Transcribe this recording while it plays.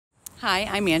Hi,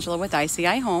 I'm Angela with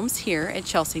ICI Homes here at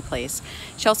Chelsea Place.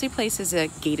 Chelsea Place is a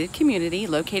gated community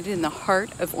located in the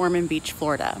heart of Ormond Beach,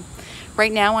 Florida.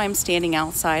 Right now I'm standing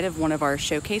outside of one of our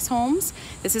showcase homes.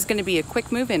 This is going to be a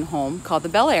quick move-in home called the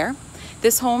Belaire.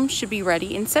 This home should be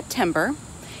ready in September.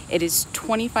 It is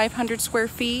 2,500 square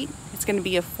feet. It's going to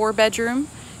be a 4-bedroom,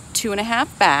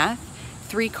 2.5 bath,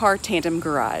 3-car tandem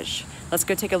garage. Let's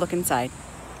go take a look inside.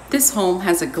 This home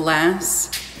has a glass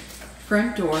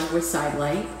front door with side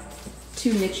light,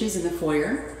 2 niches in the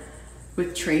foyer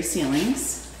with tray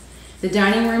ceilings. The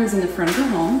dining room is in the front of the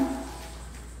home.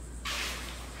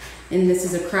 And this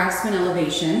is a Craftsman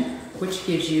elevation, which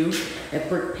gives you a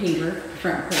brick paver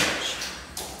front porch.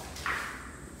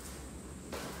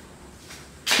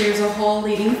 There's a hall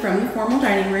leading from the formal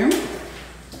dining room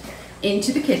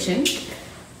into the kitchen.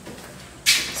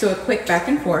 So a quick back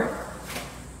and forth.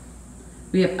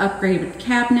 We have upgraded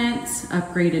cabinets,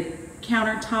 upgraded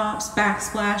countertops,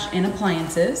 backsplash, and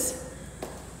appliances.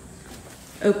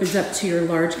 Opens up to your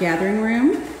large gathering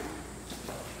room.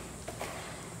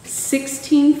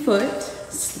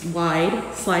 16-foot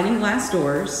wide sliding glass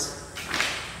doors.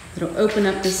 It'll open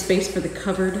up this space for the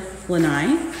covered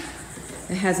lanai.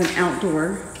 It has an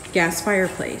outdoor gas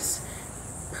fireplace,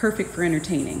 perfect for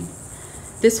entertaining.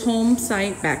 This home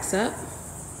site backs up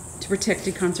to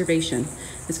protected conservation.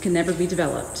 This can never be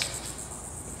developed.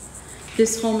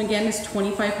 This home again is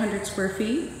 2,500 square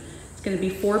feet. It's going to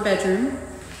be 4-bedroom,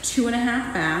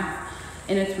 2.5 bath,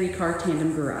 and a 3-car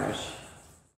tandem garage.